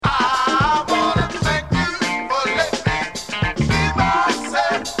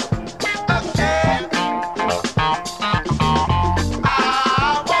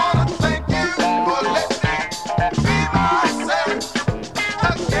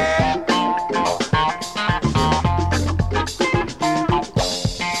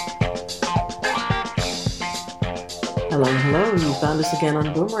again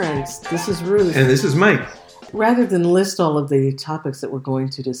on Boomerangs. This is Ruth. And this is Mike. Rather than list all of the topics that we're going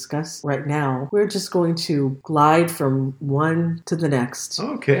to discuss right now, we're just going to glide from one to the next.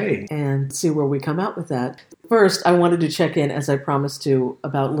 Okay. And see where we come out with that. First, I wanted to check in, as I promised to,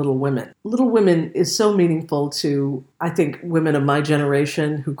 about Little Women. Little Women is so meaningful to, I think, women of my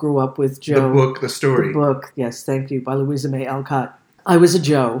generation who grew up with Jo. The book, the story. The book, yes, thank you, by Louisa May Alcott. I was a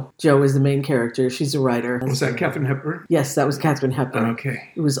Jo. Jo is the main character. She's a writer. Was that Katharine Hepburn? Yes, that was Katharine Hepburn.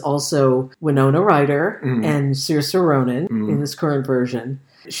 Okay. It was also Winona Ryder and Saoirse Ronan in this current version.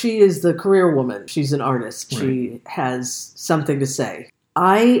 She is the career woman. She's an artist. Right. She has something to say.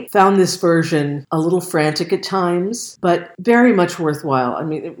 I found this version a little frantic at times, but very much worthwhile. I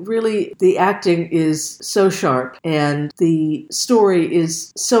mean, really, the acting is so sharp and the story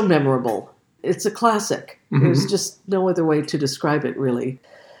is so memorable. It's a classic. Mm-hmm. There's just no other way to describe it, really.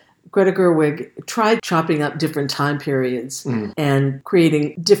 Greta Gerwig tried chopping up different time periods and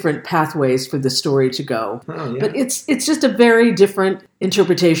creating different pathways for the story to go. Oh, yeah. But it's just a very different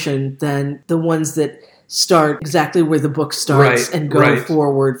interpretation than the ones that start exactly where the book starts and go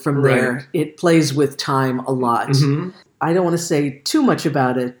forward from there. It plays with time a lot. Mm-hmm. I don't want to say too much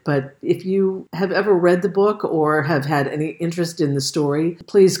about it, but if you have ever read the book or have had any interest in the story,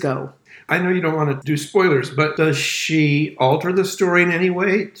 please go. I know you don't want to do spoilers, but does she alter the story in any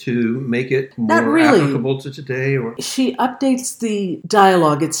way to make it more applicable to today? Or she updates the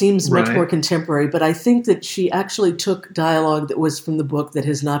dialogue. It seems much more contemporary, but I think that she actually took dialogue that was from the book that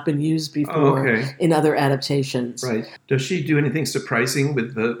has not been used before in other adaptations. Right. Does she do anything surprising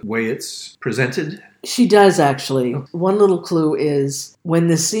with the way it's presented? She does, actually. One little clue is when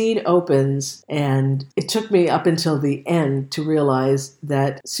the scene opens, and it took me up until the end to realize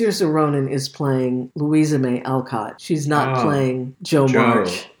that Saoirse Ronan is playing Louisa May Alcott. She's not playing Jo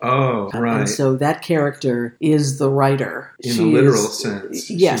March. Oh, right. And so that character is the writer. In a literal sense.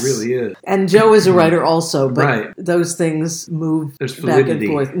 Yes. She really is. And Jo is a writer also, but those things move back and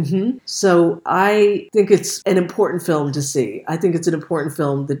forth. Mm-hmm. So I think it's an important film to see. I think it's an important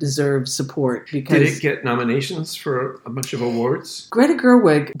film that deserves support because... Did it get nominations for a bunch of awards? Greta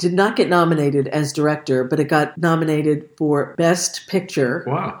Gerwig did not get nominated as director, but it got nominated for Best Picture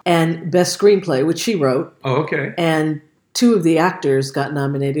and Best Screenplay, which she wrote. Oh, okay. And 2 of the actors got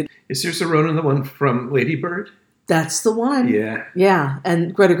nominated. Is Saoirse Ronan the one from Lady Bird? That's the one. Yeah. Yeah,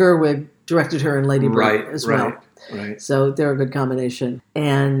 and Greta Gerwig directed her in Lady Bird as well. Right. So they're a good combination.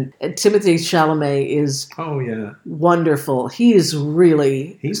 And Timothée Chalamet is wonderful. He's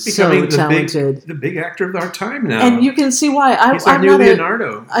really becoming so talented. The big actor of our time now. And you can see why. He's our new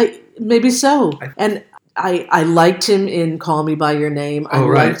Leonardo. Maybe so. I liked him in Call Me By Your Name. I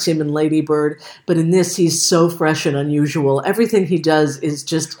liked him in Lady Bird. But in this, he's so fresh and unusual. Everything he does is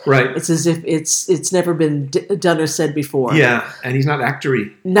just, it's as if it's never been done or said before. Yeah, and he's not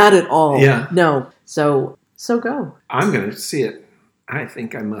actory. Not at all. Yeah. No. So go. I'm going to see it. I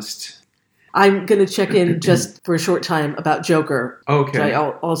think I must. I'm going to check in just for a short time about Joker, which I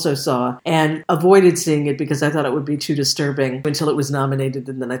also saw, and avoided seeing it because I thought it would be too disturbing until it was nominated,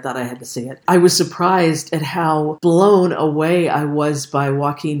 and then I thought I had to see it. I was surprised at how blown away I was by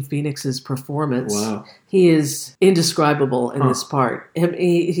Joaquin Phoenix's performance. Wow. He is indescribable in this part.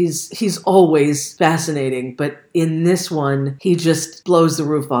 He's always fascinating, but in this one, he just blows the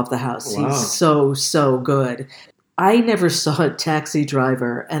roof off the house. Wow. He's so good. I never saw Taxi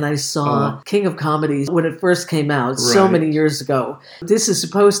Driver, and I saw King of Comedies when it first came out so many years ago. This is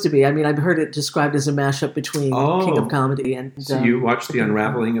supposed to be, I've heard it described as a mashup between King of Comedy and... So you watched the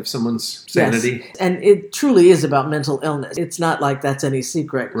unraveling of someone's sanity? Yes, and it truly is about mental illness. It's not like that's any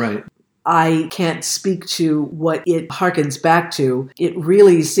secret. Right. I can't speak to what it harkens back to. It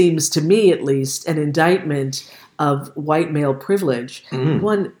really seems, to me at least, an indictment of white male privilege. Mm.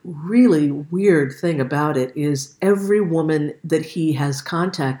 One really weird thing about it is every woman that he has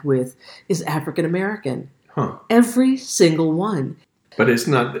contact with is African American. Huh. Every single one. But it's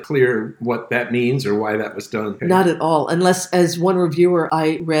not clear what that means or why that was done. Okay. Not at all. Unless, as one reviewer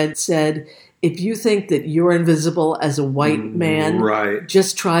I read said, if you think that you're invisible as a white man,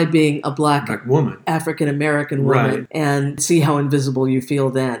 just try being a black woman, African-American woman, and see how invisible you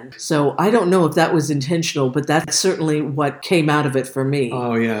feel then. So I don't know if that was intentional, but that's certainly what came out of it for me.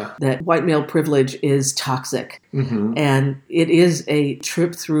 Oh, yeah. That white male privilege is toxic. Mm-hmm. And it is a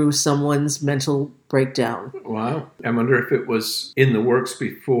trip through someone's mental breakdown. Wow. I wonder if it was in the works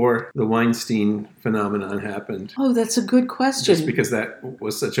before the Weinstein phenomenon happened. Oh, that's a good question. Just because that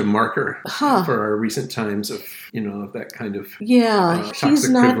was such a marker for our recent times of, of that kind of toxic he's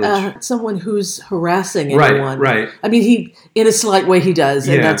not privilege. Someone who's harassing anyone. Right. I mean, he, in a slight way he does,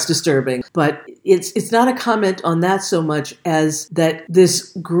 and that's disturbing. But it's not a comment on that so much as that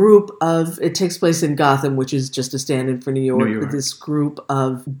this group of, it takes place in Gotham, which is just a stand-in for New York. But this group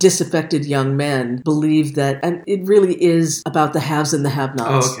of disaffected young men believe that, and it really is about the haves and the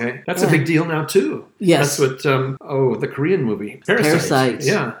have-nots. Oh, okay. That's a big deal now, too. Yes. That's what, the Korean movie, Parasite.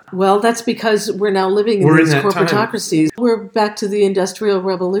 Yeah. Well, that's because we're now living in these corporatocracies. We're back to the Industrial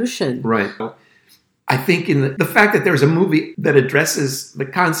Revolution. Right. I think in the fact that there's a movie that addresses the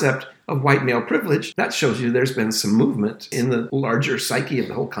concept of white male privilege, that shows you there's been some movement in the larger psyche of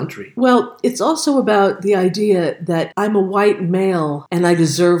the whole country. Well, it's also about the idea that I'm a white male and I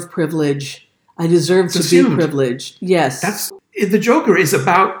deserve privilege. I deserve to be privileged. Yes. The Joker is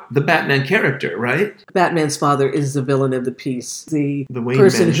about the Batman character, right? Batman's father is the villain of the piece. The Wayne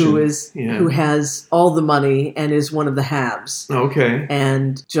person Mansion. who has all the money and is one of the haves. Okay.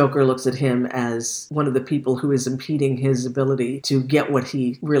 And Joker looks at him as one of the people who is impeding his ability to get what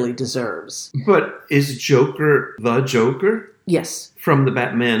he really deserves. But is Joker the Joker? Yes. From the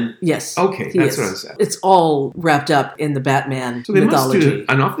Batman? Yes. Okay, that's what I was saying. It's all wrapped up in the Batman so they mythology. Must do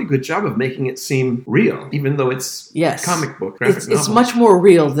an awfully good job of making it seem real, even though it's comic book, graphic novel. It's much more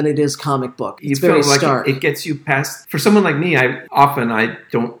real than it is comic book. It's very stark. It gets you past... For someone like me, I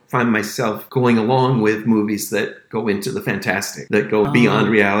don't find myself going along with movies that go into the fantastic, that go beyond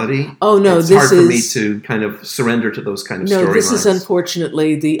reality. Oh, no, it's hard for me to kind of surrender to those kind of storylines. No, this is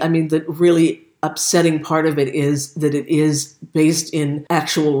unfortunately the really upsetting part of it is that it is based in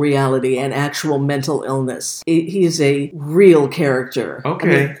actual reality and actual mental illness. He is a real character.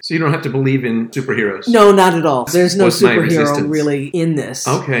 Okay. So you don't have to believe in superheroes? No, not at all. There's no superhero really in this.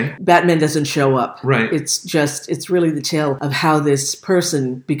 Okay. Batman doesn't show up. Right. It's really the tale of how this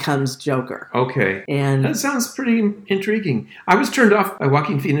person becomes Joker. Okay. And that sounds pretty intriguing. I was turned off by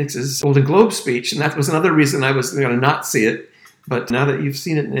Joaquin Phoenix's Golden Globe speech, and that was another reason I was going to not see it. But now that you've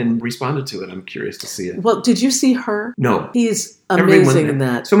seen it and responded to it, I'm curious to see it. Well, did you see Her? No. He's amazing in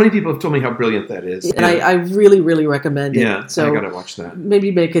that. So many people have told me how brilliant that is. And I really, really recommend it. Yeah, so I got to watch that. Maybe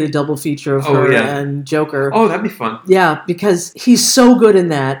make it a double feature of Her and Joker. Oh, that'd be fun. Yeah, because he's so good in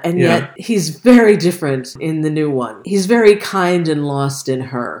that, and yet he's very different in the new one. He's very kind and lost in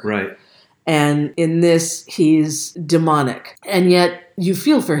Her. Right. And in this, he's demonic. And yet you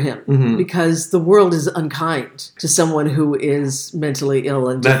feel for him because the world is unkind to someone who is mentally ill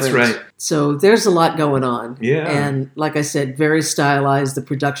and different. That's right. So there's a lot going on. Yeah. And like I said, very stylized. The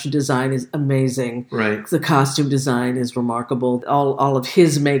production design is amazing. Right. The costume design is remarkable. All of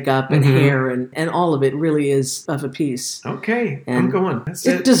his makeup and hair and all of it really is of a piece. Okay. And I'm going. That's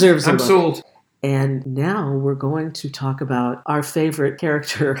it deserves a look. I'm sold. And now we're going to talk about our favorite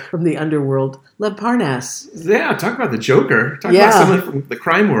character from the underworld, Lev Parnas. Yeah, talk about the Joker. Talk about someone from the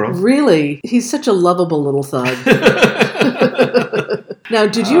crime world. Really? He's such a lovable little thug. Now,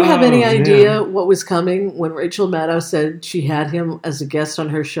 did you have any idea what was coming when Rachel Maddow said she had him as a guest on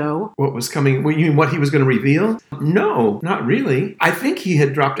her show? What was coming? You mean what he was going to reveal? No, not really. I think he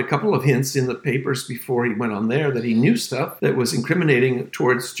had dropped a couple of hints in the papers before he went on there that he knew stuff that was incriminating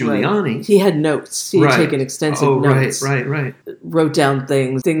towards Giuliani. Right. He had notes. He had taken extensive notes. Right. Wrote down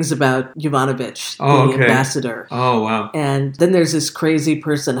things about Yovanovitch, the ambassador. Oh, wow. And then there's this crazy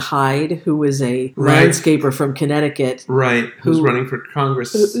person, Hyde, who is a landscaper from Connecticut. Right, who's running for Congress.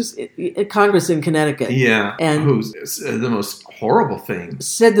 Who's Congress in Connecticut. Yeah, and who's the most horrible things.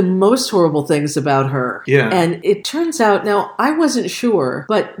 Said the most horrible things about her. Yeah. And it turns out, now, I wasn't sure,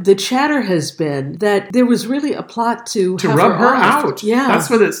 but the chatter has been that there was really a plot to have rub her out. Yeah. That's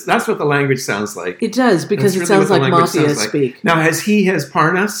what the language sounds like. It does, because it sounds like mafia speak. Now, has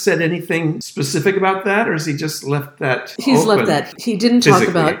Parnas said anything specific about that, or has he just left that He's open? Left that. He didn't talk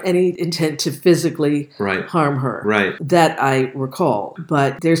about any intent to physically harm her. Right. That I recall.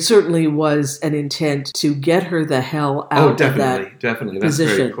 But there certainly was an intent to get her the hell out of that definitely. That's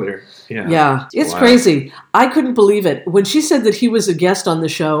position. very clear. Yeah. It's crazy. I couldn't believe it. When she said that he was a guest on the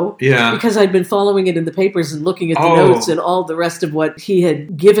show, because I'd been following it in the papers and looking at the notes and all the rest of what he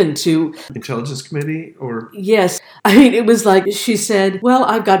had given to... Intelligence Committee or... Yes. I mean, it was like she said, well,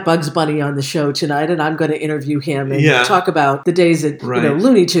 I've got Bugs Bunny on the show tonight and I'm going to interview him and talk about the days at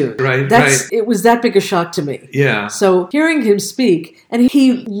Looney Tunes. It was that big a shock to me. Yeah. So hearing him speak, and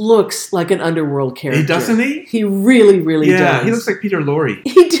he looks like an underworld character. Doesn't he? He really, really does. Yeah, he looks like Peter Lorre.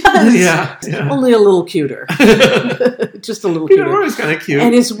 He does. Yeah. Only a little cuter. Just a little Peter cuter. Lorre's kind of cute.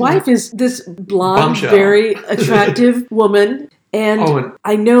 And his wife is this blonde, very attractive woman. And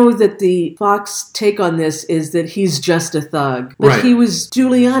I know that the Fox take on this is that he's just a thug. But he was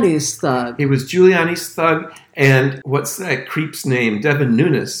Giuliani's thug. He was Giuliani's thug. And what's that creep's name? Devin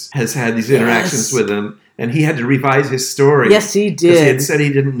Nunes has had these interactions with him. And he had to revise his story. Yes, he did. Because he had said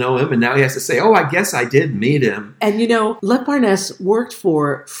he didn't know him, and now he has to say, oh, I guess I did meet him. And Lev Parnas worked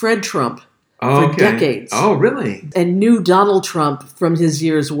for Fred Trump for decades. Oh, really? And knew Donald Trump from his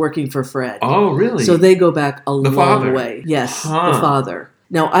years working for Fred. Oh, really? So they go back a long father. way. Yes, the father.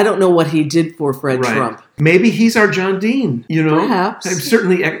 Now, I don't know what he did for Fred Trump. Maybe he's our John Dean, Perhaps.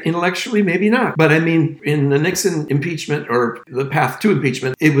 Certainly intellectually, maybe not. But I mean, in the Nixon impeachment or the path to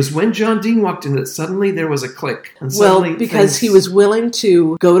impeachment, it was when John Dean walked in that suddenly there was a click. And because he was willing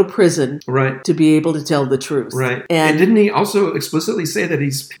to go to prison to be able to tell the truth. Right. And didn't he also explicitly say that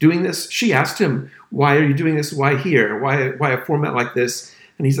he's doing this? She asked him, why are you doing this? Why here? Why a format like this?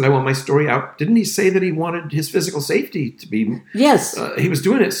 And he said, I want my story out. Didn't he say that he wanted his physical safety to be... Yes. He was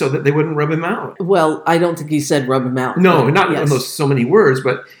doing it so that they wouldn't rub him out. Well, I don't think he said rub him out. No, not in those so many words,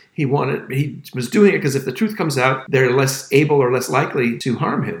 but he was doing it because if the truth comes out, they're less able or less likely to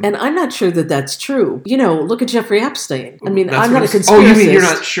harm him. And I'm not sure that that's true. Look at Jeffrey Epstein. I mean, I'm not a conspiracist. Oh, you mean you're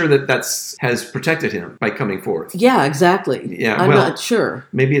not sure that has protected him by coming forth? Yeah, exactly. Yeah, I'm not sure.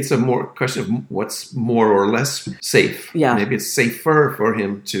 Maybe it's a more question of what's more or less safe. Yeah. Maybe it's safer for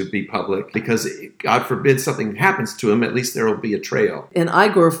him to be public because, God forbid, something happens to him, at least there will be a trail. And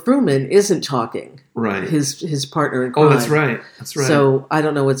Igor Fruman isn't talking. Right. His partner in crime. Oh, that's right. That's right. So I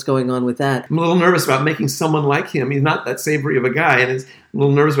don't know what's going on with that. I'm a little nervous about making someone like him. He's not that savory of a guy, and I'm a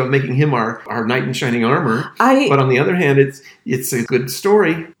little nervous about making him our knight in shining armor. But on the other hand, it's a good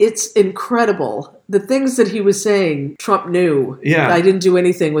story. It's incredible. The things that he was saying, Trump knew. Yeah. I didn't do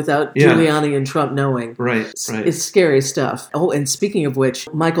anything without Giuliani and Trump knowing. Right. It's scary stuff. Oh, and speaking of which,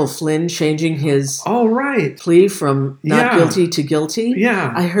 Michael Flynn changing his plea from not guilty to guilty.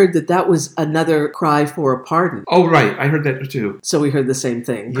 Yeah. I heard that was another cry for a pardon. Oh, right. I heard that too. So we heard the same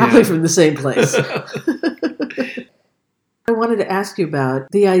thing. Probably from the same place. I wanted to ask you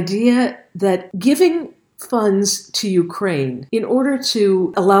about the idea that giving funds to Ukraine in order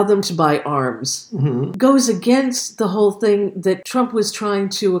to allow them to buy arms goes against the whole thing that Trump was trying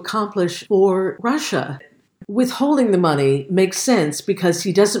to accomplish for Russia. Withholding the money makes sense because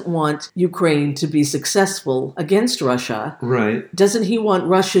he doesn't want Ukraine to be successful against Russia. Right. Doesn't he want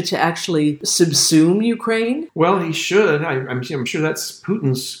Russia to actually subsume Ukraine? Well, he should. I'm sure that's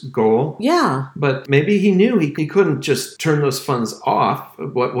Putin's goal. Yeah. But maybe he knew he couldn't just turn those funds off.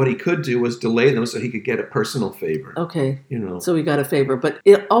 What he could do was delay them so he could get a personal favor. Okay. So he got a favor. But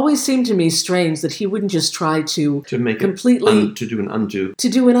it always seemed to me strange that he wouldn't just try to make completely... to do an undo. To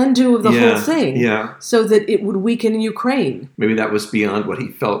do an undo of the whole thing. Yeah. So that it would weaken Ukraine. Maybe that was beyond what he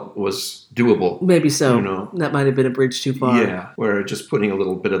felt was doable. Maybe so. That might have been a bridge too far. Yeah, where just putting a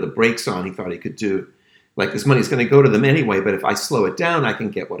little bit of the brakes on, he thought he could do. Like, this money's going to go to them anyway, but if I slow it down, I can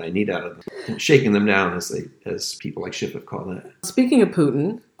get what I need out of them. And shaking them down, as people like Schiff have called it. Speaking of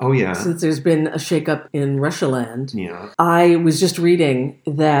Putin... Oh, yeah. Since there's been a shakeup in Russia land, yeah. I was just reading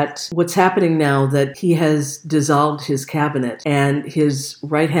that what's happening now that he has dissolved his cabinet and his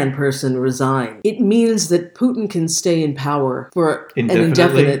right-hand person resigned. It means that Putin can stay in power for an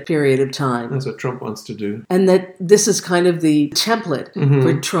indefinite period of time. That's what Trump wants to do. And that this is kind of the template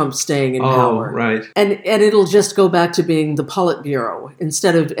for Trump staying in power. Right. And it'll just go back to being the Politburo.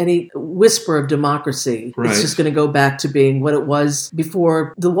 Instead of any whisper of democracy, it's just going to go back to being what it was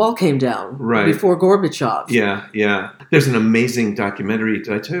before the wall came down, before Gorbachev. Yeah. There's an amazing documentary.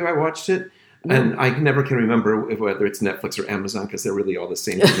 Did I tell you I watched it? No. And I never can remember whether it's Netflix or Amazon because they're really all the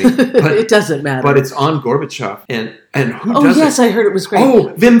same to me. But, it doesn't matter. But it's on Gorbachev. And who does it? Oh, yes, I heard it was great.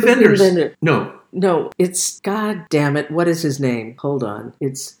 Oh, Wim Wenders. No, it's, God damn it, what is his name? Hold on.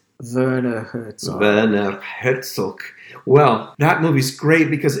 It's Werner Herzog. Werner Herzog. Well, that movie's great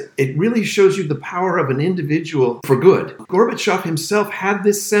because it really shows you the power of an individual for good. Gorbachev himself had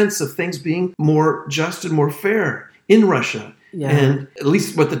this sense of things being more just and more fair in Russia. Yeah. And at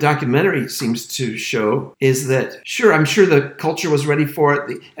least what the documentary seems to show is that, sure, I'm sure the culture was ready for it.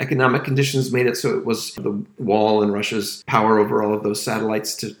 The economic conditions made it so it was the wall and Russia's power over all of those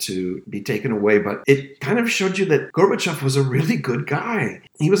satellites to be taken away. But it kind of showed you that Gorbachev was a really good guy.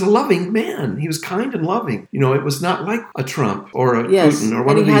 He was a loving man. He was kind and loving. It was not like a Trump or a Putin or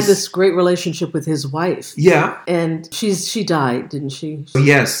one of these. And he had this great relationship with his wife. Yeah. And she died, didn't she?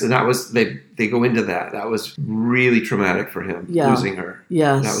 Yes, and that was... They go into that. That was really traumatic for him. him, Yeah. losing her.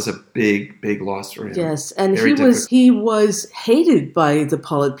 Yes. That was a big, big loss for him. Yes, and Very he was hated by the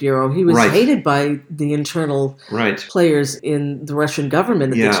Politburo. He was Right. hated by the internal Right. players in the Russian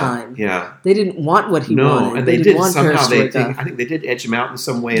government at the time. Yeah. They didn't want what he No, wanted. and they they didn't did want somehow. perestroika. I think they did edge him out in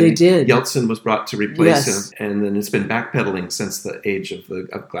some way. They and did. Yeltsin was brought to replace Yes. him, and then it's been backpedaling since the age of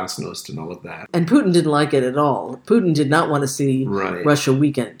Glasnost and all of that. And Putin didn't like it at all. Putin did not want to see Right. Russia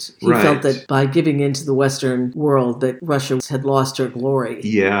weakened. He Right. felt that by giving into the Western world that Russia had lost her glory.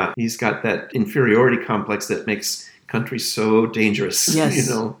 Yeah, he's got that inferiority complex that makes countries so dangerous. Yes.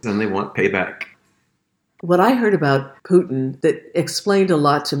 And they want payback. What I heard about Putin that explained a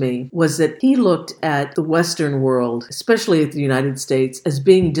lot to me was that he looked at the Western world, especially at the United States, as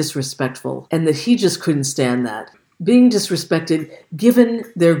being disrespectful, and that he just couldn't stand that. Being disrespected, given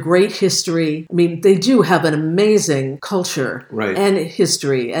their great history. I mean, they do have an amazing culture Right. and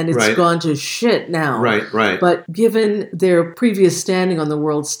history, and it's Right. gone to shit now. Right. But given their previous standing on the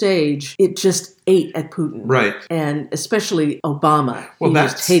world stage, it just ate at Putin. Right. And especially Obama. Well, He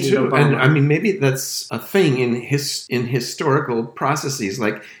that's just hated true, Obama. and I mean, maybe that's a thing in historical processes.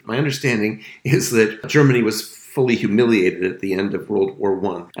 Like, my understanding is that Germany was fully humiliated at the end of World War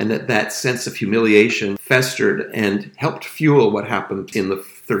I, and that sense of humiliation festered and helped fuel what happened in the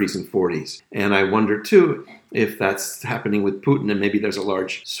 30s and 40s. And I wonder, too, if that's happening with Putin, and maybe there's a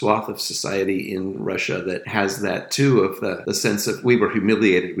large swath of society in Russia that has that, too, of the sense of we were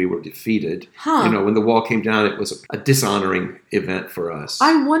humiliated, we were defeated. Huh. When the wall came down, it was a dishonoring event for us.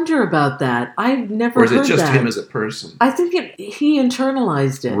 I wonder about that. I've never Or is heard it just that. him as a person? I think he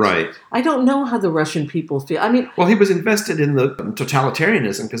internalized it. Right. I don't know how the Russian people feel. I mean, Well, he was invested in the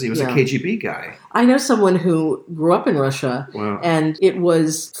totalitarianism because he was a Yeah. KGB guy. I know someone who grew up in Russia, Wow. and it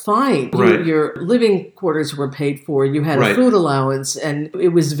was fine. Right. Your living quarters were paid for. You had Right. a food allowance, and it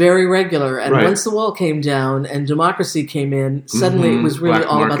was very regular. And Right. once the wall came down and democracy came in, suddenly Mhm. it was really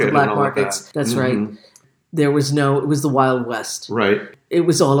Black all about market the and black all of markets. that. That's Mhm. right. It was the Wild West. Right. It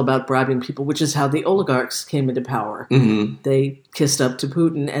was all about bribing people, which is how the oligarchs came into power. Mm-hmm. They kissed up to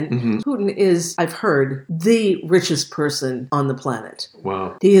Putin, and Mhm. Putin is, I've heard, the richest person on the planet.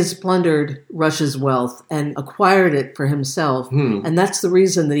 Wow. He has plundered Russia's wealth and acquired it for himself, and that's the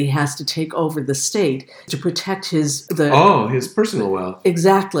reason that he has to take over the state to protect his personal wealth.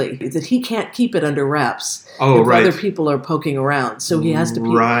 exactly, that he can't keep it under wraps Oh, if right. other people are poking around. So he has to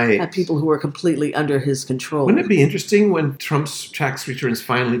Right. have people who are completely under his control. Wouldn't it be interesting when Trump's tax returns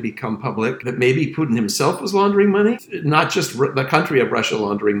finally become public that maybe Putin himself was laundering money? Not just the country of Russia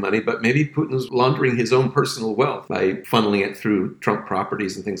laundering money, but maybe Putin's laundering his own personal wealth by funneling it through Trump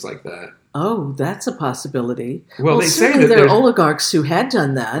properties and things like that. Oh, that's a possibility. Well, they say certainly that there are there's- oligarchs who had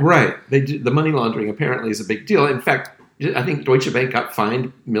done that. Right. The money laundering apparently is a big deal. In fact, I think Deutsche Bank got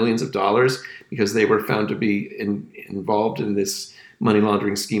fined millions of dollars because they were found to be involved in this money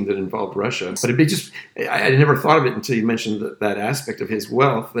laundering scheme that involved Russia. But I never thought of it until you mentioned that aspect of his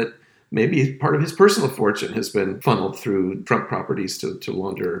wealth, that maybe part of his personal fortune has been funneled through Trump properties to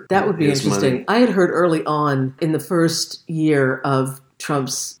launder That would be his interesting. money. I had heard early on in the first year of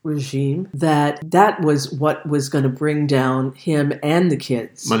Trump's regime that was what was going to bring down him and the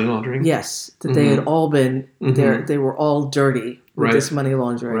kids. Money laundering? Yes, that they had all been there. They were all dirty with Right. this money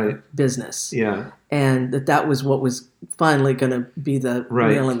laundering Right. business. Yeah. And that was what was finally going to be the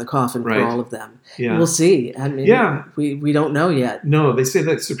Right. nail in the coffin Right. for all of them. Yeah. We'll see. I mean, Yeah. we don't know yet. No, they say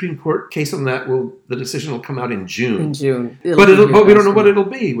that Supreme Court case on that the decision will come out in June. In June. But be here we don't know soon. what it'll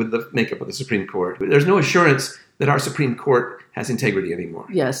be with the makeup of the Supreme Court. There's no assurance that our Supreme Court has integrity anymore.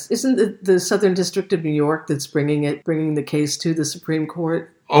 Yes. Isn't it the Southern District of New York that's bringing the case to the Supreme Court?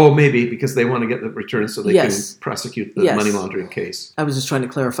 Oh, maybe because they want to get the returns so they Yes. can prosecute the Yes. money laundering case. I was just trying to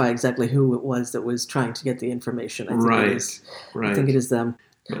clarify exactly who it was that was trying to get the information. I think Right. it is. Right. I think it is them.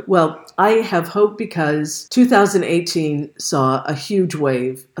 Well, I have hope because 2018 saw a huge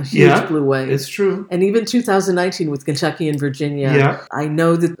wave, a huge blue wave. It's true. And even 2019 with Kentucky and Virginia, Yeah. I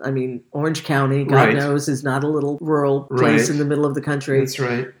know that, Orange County, God Right. knows, is not a little rural place Right. in the middle of the country. That's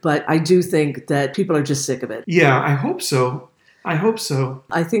right. But I do think that people are just sick of it. Yeah, I hope so. I hope so.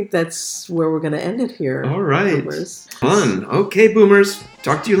 I think that's where we're going to end it here. All right. Boomers. Fun. Okay, boomers.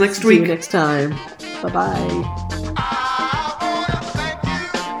 Talk to you next See week. you next time. Bye-bye.